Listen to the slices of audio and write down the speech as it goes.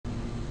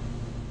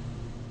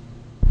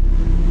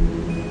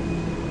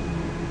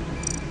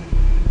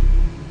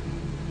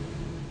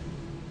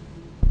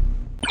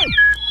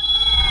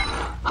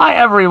Hi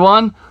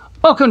everyone!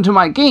 Welcome to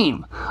my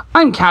game.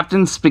 I'm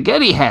Captain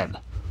Spaghetti Head.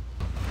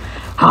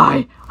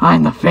 Hi,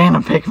 I'm the fan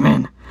of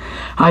Pikmin.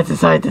 I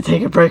decided to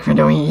take a break from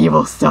doing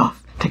evil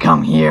stuff to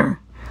come here.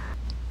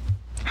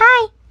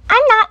 Hi,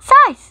 I'm not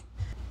sus.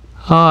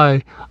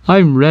 Hi,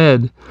 I'm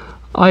Red.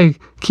 I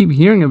keep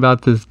hearing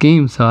about this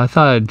game, so I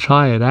thought I'd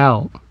try it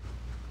out.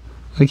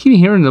 I keep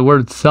hearing the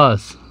word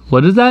sus.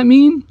 What does that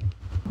mean?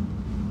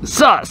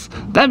 Sus!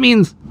 That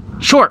means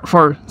short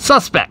for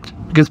suspect,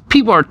 because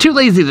people are too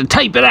lazy to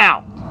type it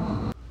out.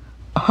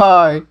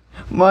 Hi,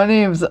 my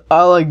name's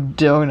I Like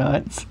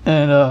Donuts,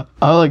 and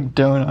I like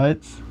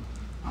donuts.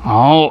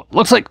 Oh,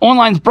 looks like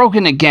online's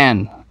broken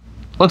again.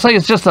 Looks like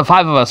it's just the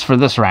 5 of us for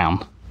this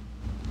round.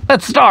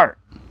 Let's start!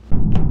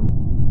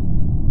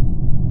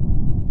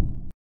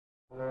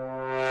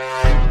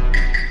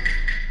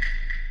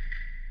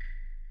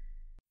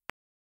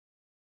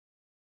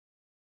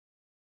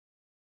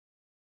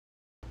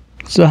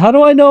 So how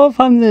do I know if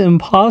I'm the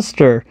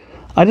imposter?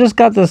 I just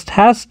got this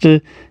task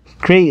to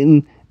create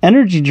an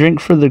energy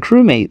drink for the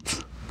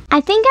crewmates. I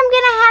think I'm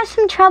gonna have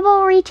some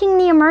trouble reaching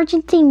the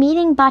emergency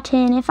meeting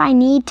button if I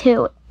need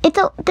to.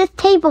 This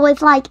table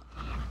is like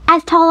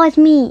as tall as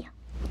me.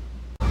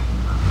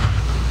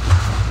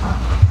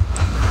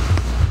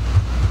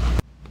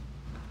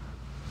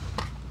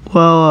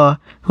 Well,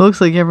 looks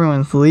like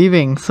everyone's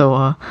leaving, so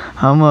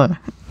I'm gonna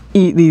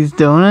eat these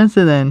donuts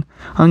and then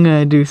I'm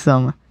gonna do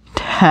some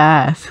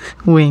tasks.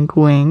 Wink,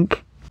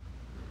 wink.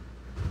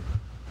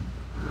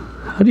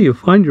 How do you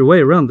find your way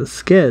around the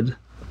sked?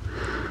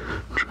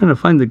 I'm trying to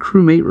find the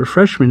crewmate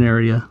refreshment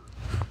area.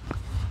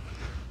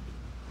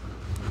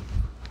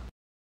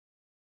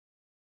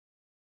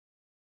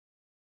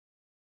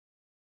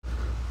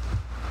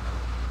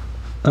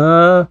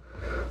 I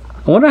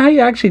wonder how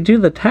you actually do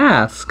the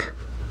task.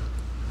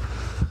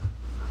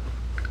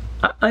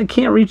 I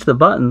can't reach the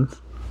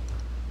buttons.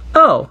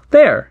 Oh,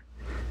 there.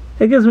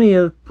 It gives me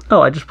a...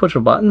 Oh, I just push a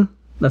button?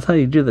 That's how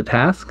you do the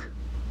task?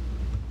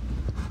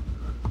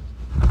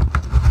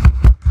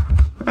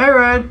 Hey,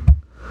 Red.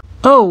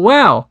 Oh,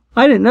 wow.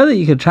 I didn't know that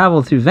you could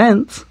travel through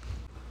vents.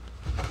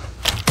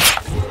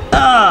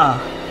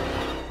 A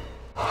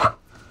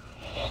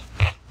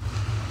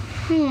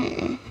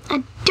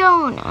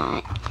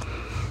donut.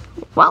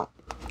 Well,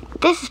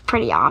 this is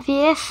pretty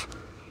obvious.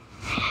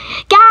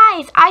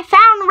 Guys, I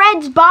found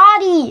Red's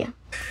body!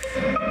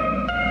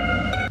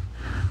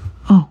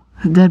 Oh,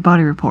 a dead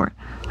body report.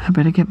 I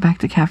better get back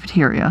to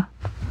cafeteria.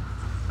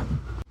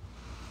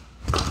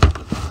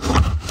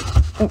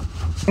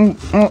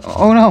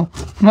 Oh no.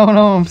 No,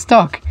 I'm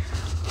stuck.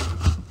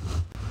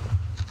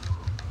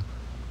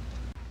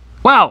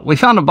 Wow, we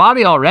found a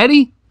body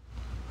already?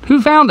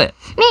 Who found it?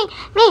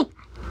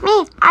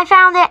 Me, I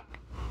found it.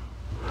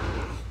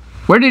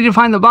 Where did you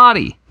find the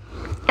body?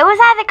 It was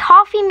at the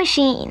coffee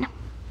machine.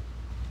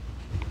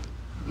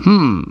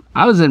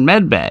 I was in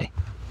medbay.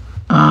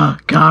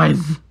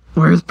 Guys,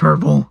 where's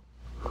Purple?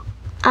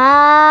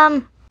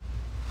 Um,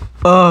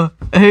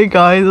 Hey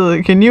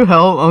guys, can you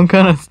help? I'm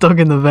kinda stuck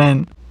in the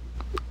vent.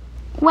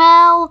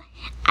 well,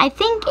 I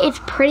think it's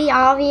pretty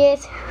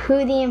obvious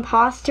who the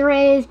imposter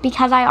is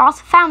because I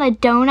also found a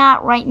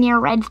donut right near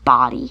Red's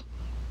body.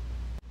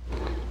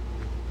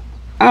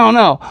 I don't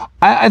know.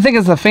 I think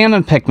it's the fan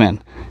of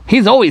Pikmin.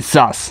 He's always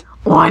sus.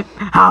 What?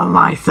 How am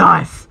I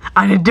sus?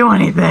 I didn't do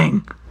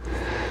anything.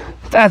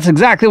 That's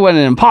exactly what an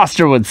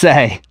imposter would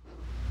say.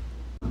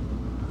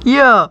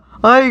 Yeah,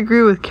 I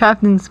agree with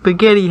Captain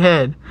Spaghetti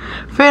Head.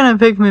 Phantom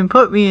Pikmin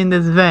put me in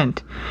this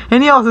vent,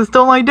 and he also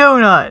stole my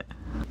donut.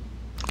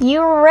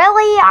 You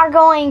really are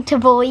going to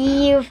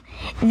believe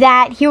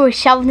that he was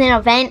shoved in a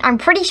vent? I'm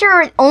pretty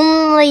sure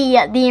only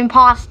the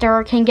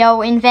imposter can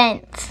go in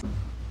vents.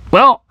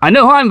 Well, I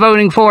know who I'm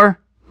voting for.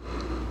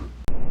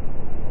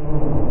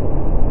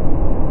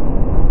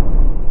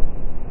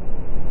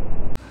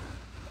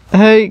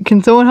 Hey,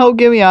 can someone help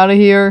get me out of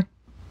here?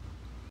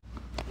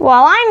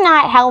 Well, I'm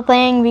not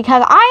helping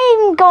because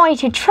I'm going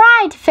to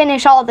try to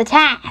finish all the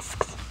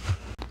tasks.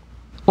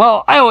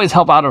 Well, I always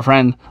help out a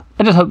friend.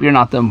 I just hope you're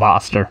not the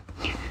imposter.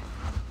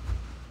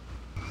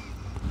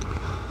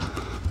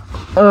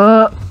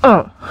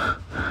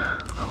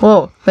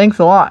 Well, thanks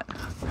a lot.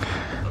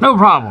 No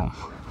problem.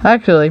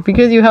 Actually,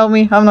 because you helped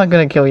me, I'm not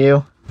gonna kill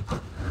you.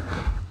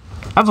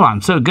 That's why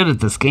I'm so good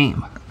at this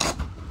game.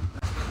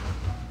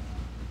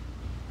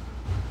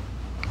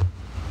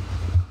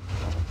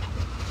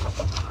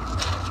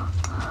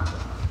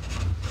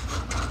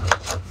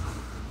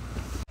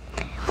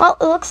 Well,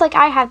 it looks like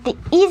I have the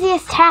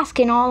easiest task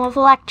in all of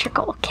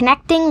electrical,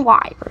 connecting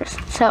wires.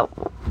 So,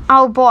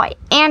 oh boy,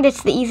 and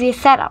it's the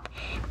easiest setup.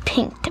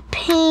 Pink to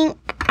pink,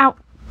 out.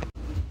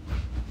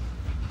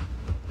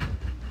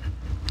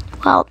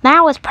 Well,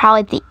 that was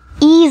probably the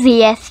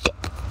easiest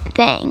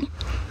thing.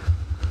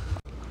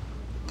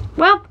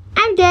 Well,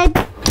 I'm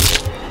dead.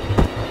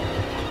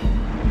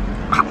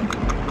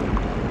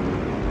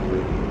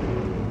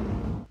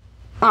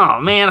 Oh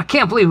man, I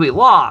can't believe we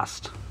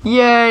lost.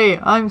 Yay,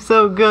 I'm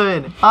so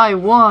good. I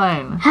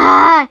won.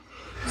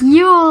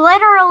 You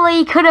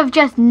literally could have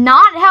just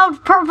not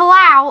helped Purple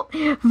out,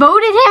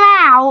 voted him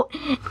out,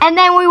 and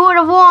then we would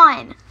have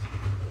won.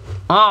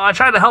 Oh, I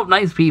try to help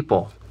nice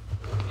people.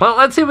 Well,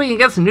 let's see if we can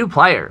get some new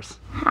players.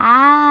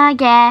 I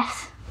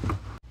guess.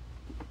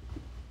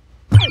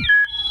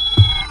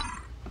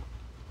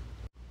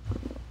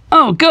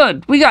 Oh,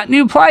 good. We got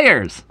new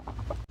players.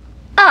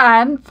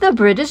 I'm the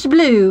British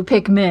Blue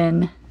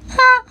Pikmin.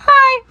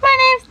 Hi, my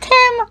name's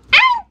Tim.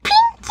 I'm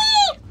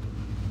Pinky.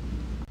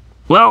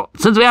 Well,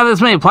 since we have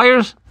this many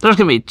players, there's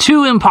going to be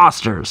 2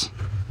 imposters.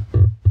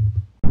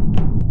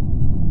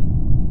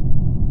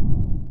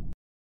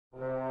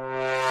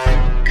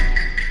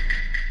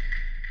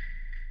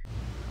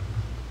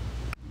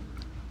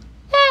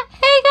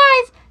 Hey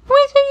guys,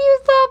 we should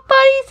use the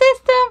buddy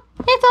system.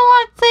 It's a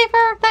lot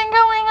safer than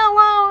going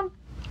alone.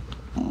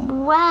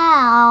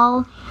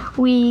 Well,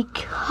 we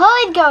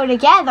could go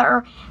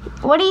together.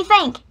 What do you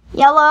think?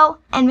 Yellow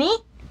and me?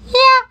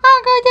 Yeah,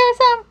 I'll go do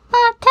some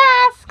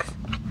tasks.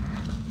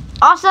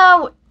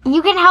 Also,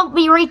 you can help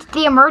me reach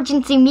the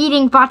emergency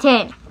meeting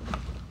button.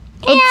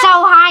 It's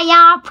so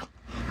high up.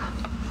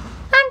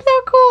 I'm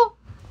so cool.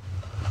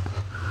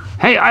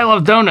 Hey, I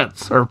love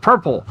donuts, or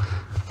purple.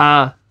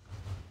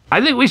 I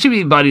think we should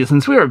be buddies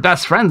since we were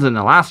best friends in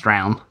the last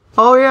round.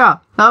 Oh yeah,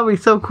 that would be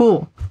so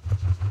cool.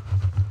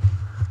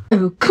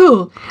 Oh,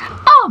 cool.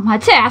 All my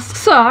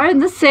tasks are in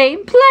the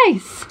same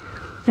place.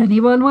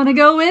 Anyone want to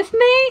go with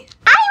me?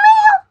 I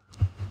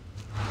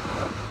will.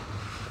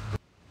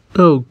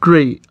 Oh,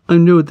 great.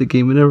 I'm new at the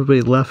game and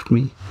everybody left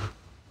me.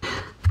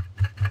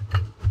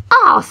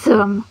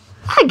 Awesome.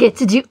 I get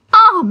to do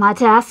all my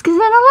tasks in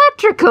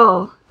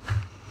electrical.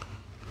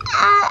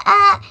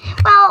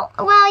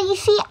 Well, you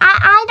see,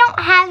 I don't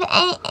have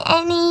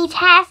any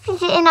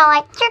tasks in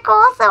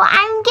electrical, so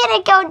I'm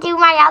gonna go do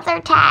my other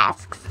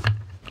tasks.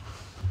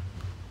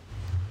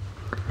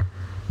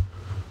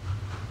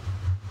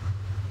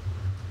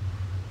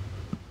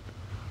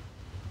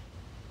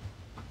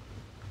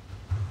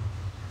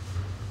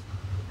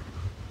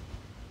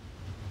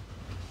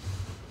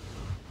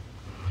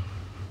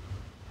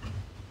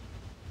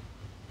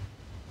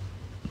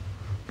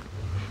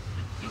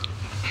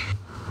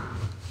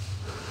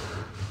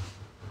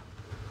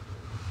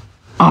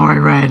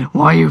 Alright, Red,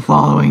 why are you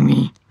following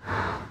me?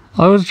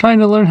 I was trying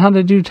to learn how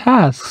to do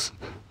tasks.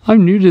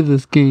 I'm new to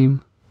this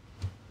game.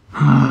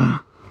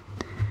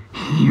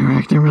 You're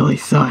acting really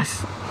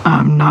sus.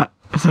 I'm not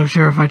so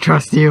sure if I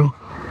trust you.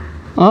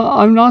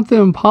 I'm not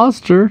the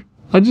imposter.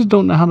 I just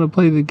don't know how to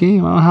play the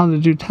game. I don't know how to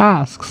do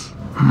tasks.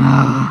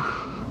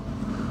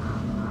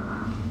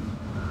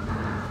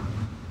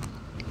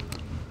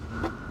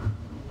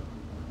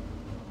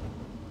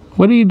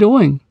 What are you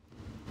doing?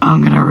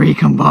 I'm gonna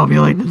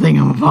recombobulate the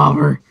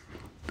thingamabobber.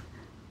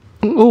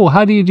 Oh,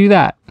 how do you do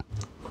that?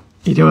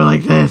 You do it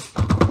like this.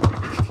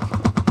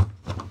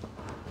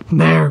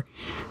 There.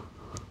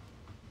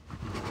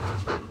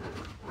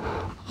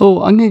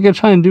 Oh, I'm gonna go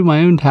try and do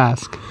my own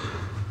task.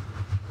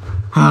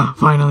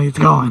 Finally it's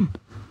going.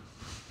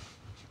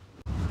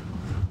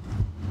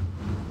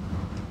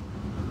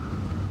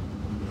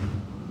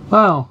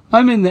 Wow,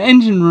 I'm in the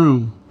engine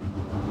room.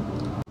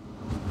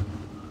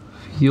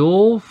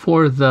 Fuel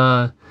for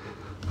the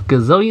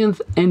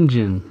gazillionth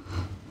engine.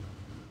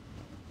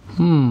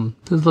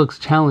 This looks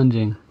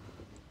challenging.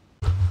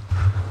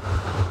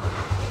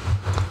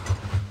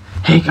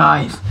 Hey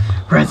guys,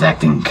 Red's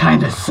acting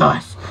kinda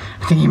sus.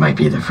 I think he might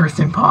be the first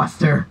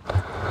imposter.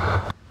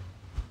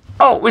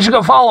 Oh, we should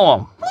go follow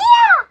him.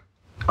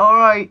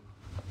 Alright.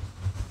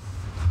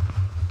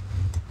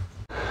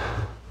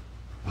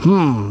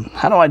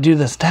 How do I do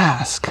this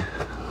task?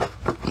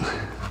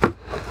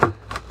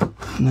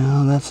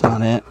 No, that's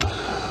not it.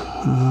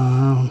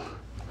 I'll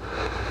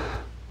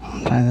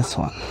try this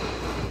one.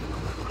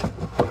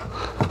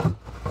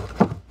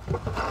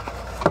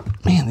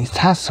 Man, these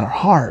tasks are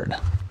hard.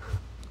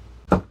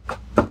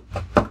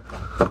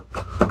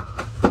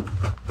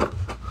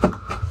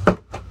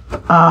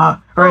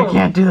 Red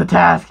can't do the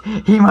task.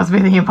 He must be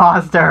the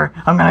imposter.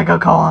 I'm gonna go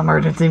call an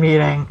emergency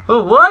meeting.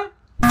 Oh, what?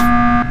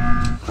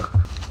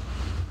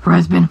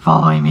 Red's been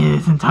following me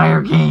this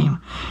entire game,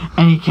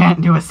 and he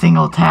can't do a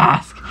single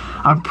task.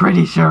 I'm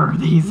pretty sure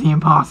that he's the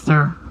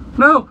imposter.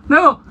 No,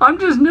 I'm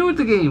just new at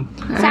the game.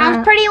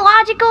 Sounds pretty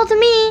logical to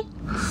me.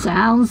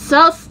 Sounds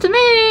sus to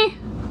me.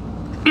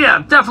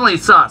 Yeah, definitely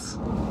sus.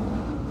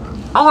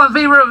 All in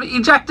favor of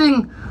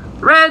ejecting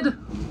Red,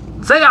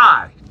 say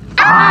aye.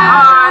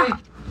 Aye.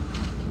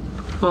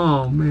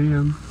 Oh,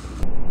 man.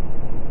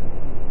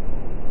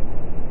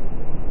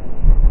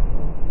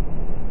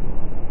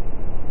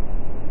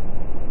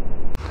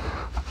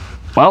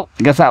 Well,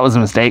 I guess that was a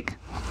mistake.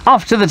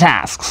 Off to the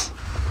tasks.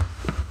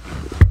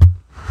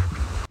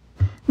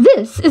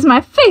 This is my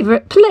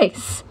favorite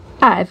place.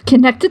 I've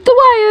connected the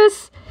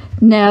wires.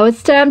 Now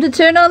it's time to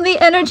turn on the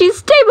energy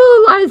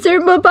stabilizer,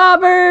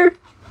 Bobber.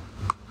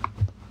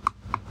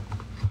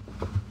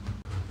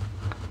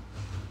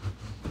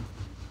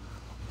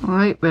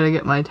 Alright, better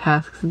get my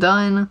tasks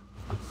done.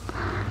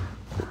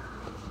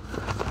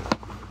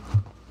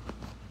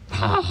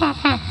 Oh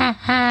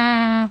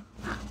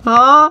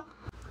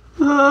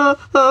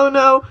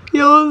no,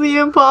 Yellow's the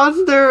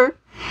imposter.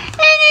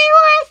 Any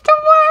last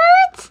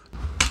words?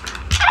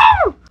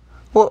 Ow!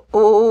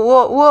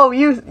 Whoa,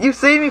 you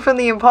saved me from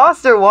the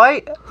imposter,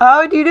 White.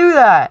 How'd you do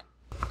that?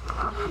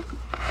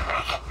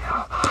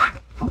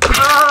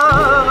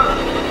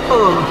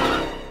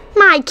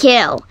 My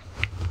kill.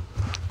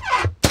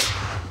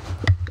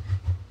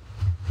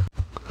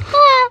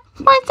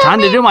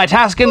 Time to do my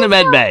task in the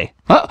medbay.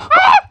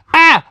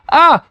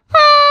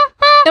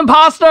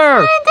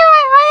 Imposter!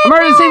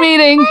 Emergency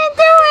meeting!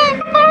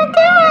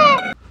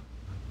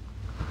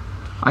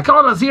 I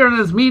called us here in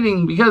this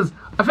meeting because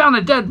I found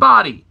a dead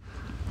body.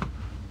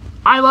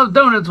 I Love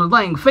Donuts was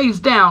laying face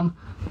down,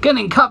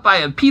 getting cut by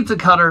a pizza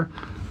cutter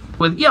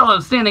with Yellow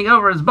standing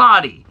over his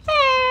body.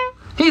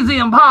 He's the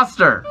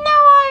imposter. No,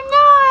 I'm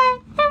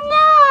not.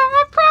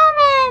 I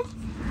promise.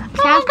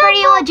 Sounds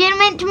pretty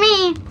legitimate to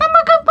me. I'm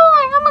a good boy.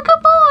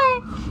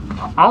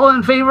 All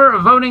in favor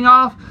of voting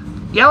off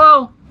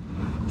Yellow?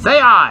 Say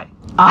aye.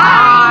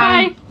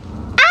 Aye.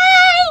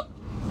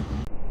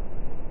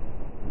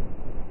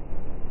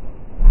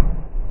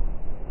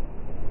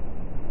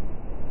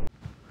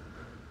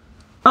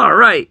 All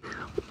right,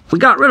 we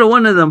got rid of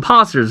one of the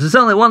imposters. There's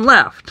only one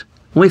left.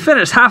 We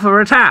finished half of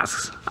our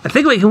tasks. I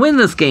think we can win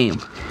this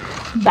game.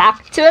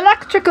 Back to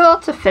electrical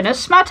to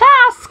finish my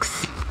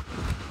tasks.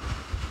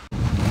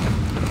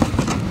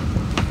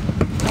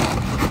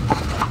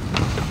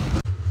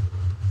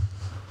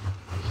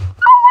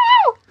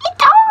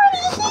 It's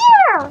already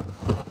here.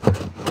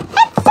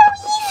 It's so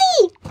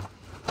easy.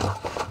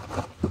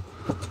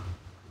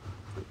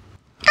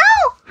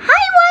 Oh,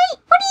 hi, White.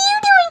 What are you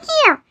doing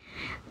here?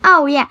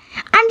 Oh, yeah.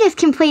 I'm just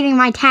completing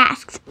my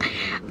tasks.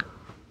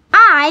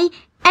 I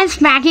am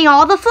smacking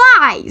all the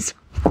flies.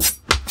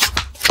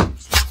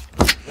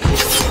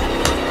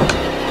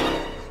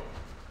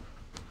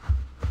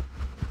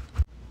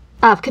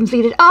 I've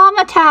completed all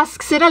my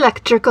tasks in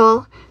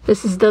electrical.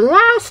 This is the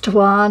last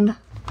one.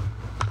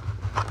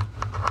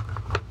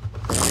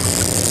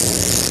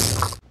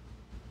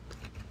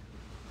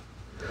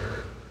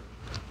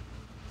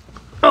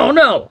 Oh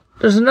no,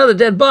 there's another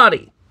dead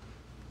body.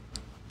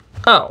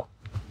 Oh.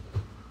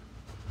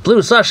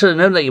 Blue Sus should have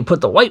known that you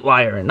put the white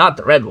wire in, not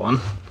the red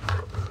one.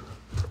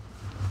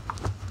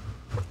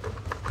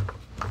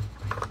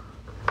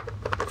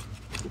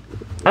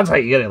 That's how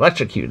you get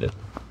electrocuted.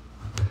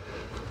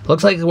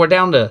 Looks like we're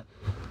down to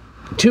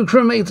 2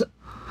 crewmates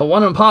and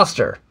 1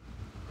 imposter.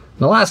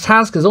 The last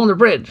task is on the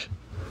bridge.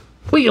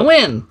 We can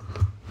win!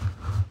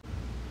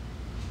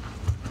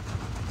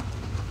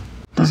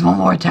 There's one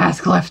more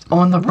task left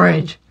on the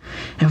bridge.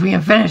 If we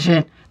can finish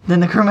it,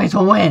 then the crewmates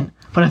will win.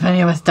 But if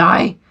any of us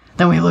die,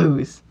 then we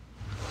lose.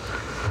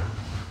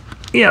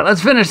 Yeah,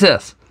 let's finish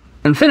this.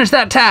 And finish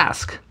that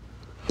task.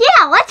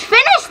 Yeah, let's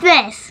finish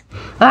this.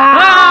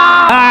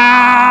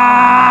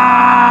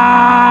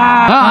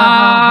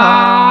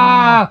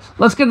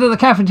 Let's get to the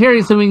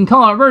cafeteria so we can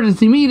call our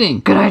emergency meeting.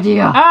 Good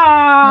idea.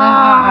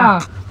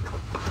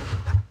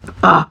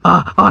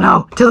 Oh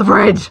no, to the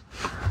bridge.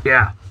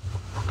 Yeah.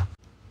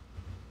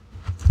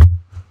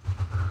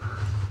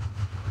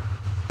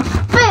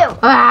 Boo.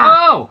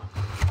 Oh!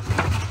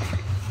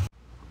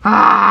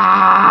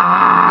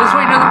 This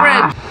way to the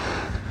bridge.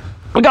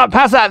 We got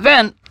past that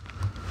vent.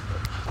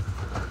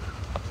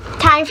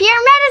 Time for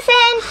your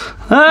medicine.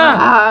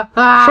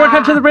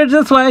 Shortcut to the bridge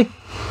this way.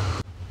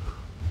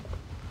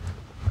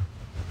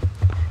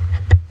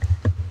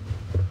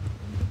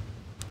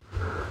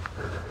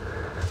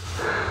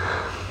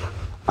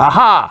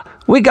 Aha!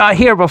 We got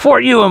here before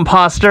you,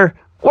 imposter.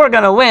 We're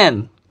gonna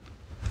win.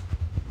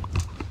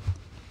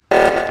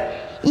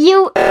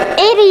 You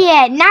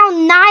idiot. Now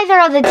neither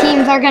of the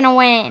teams are gonna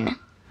win.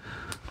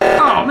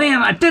 Oh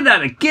man, I did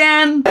that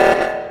again.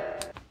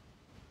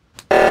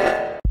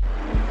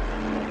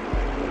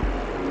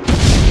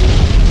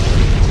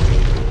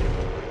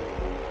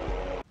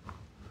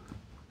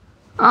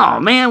 Oh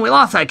man, we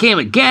lost that game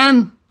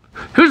again.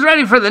 Who's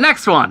ready for the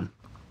next one?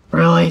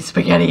 Really,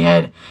 Spaghetti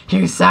Head?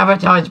 You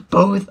sabotaged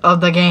both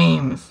of the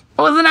games.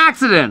 It was an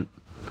accident.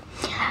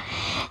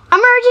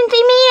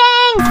 Emergency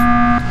meeting.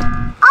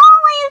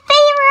 All in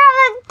favor of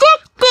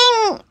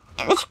addicting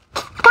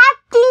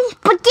Captain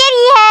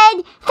Spaghetti Head,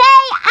 say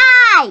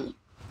aye.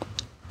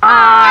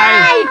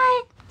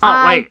 Aye.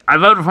 Oh wait, I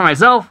voted for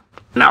myself?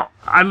 No,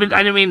 I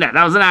didn't mean that.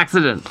 That was an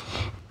accident.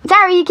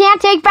 Sorry, you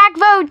can't take back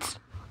votes.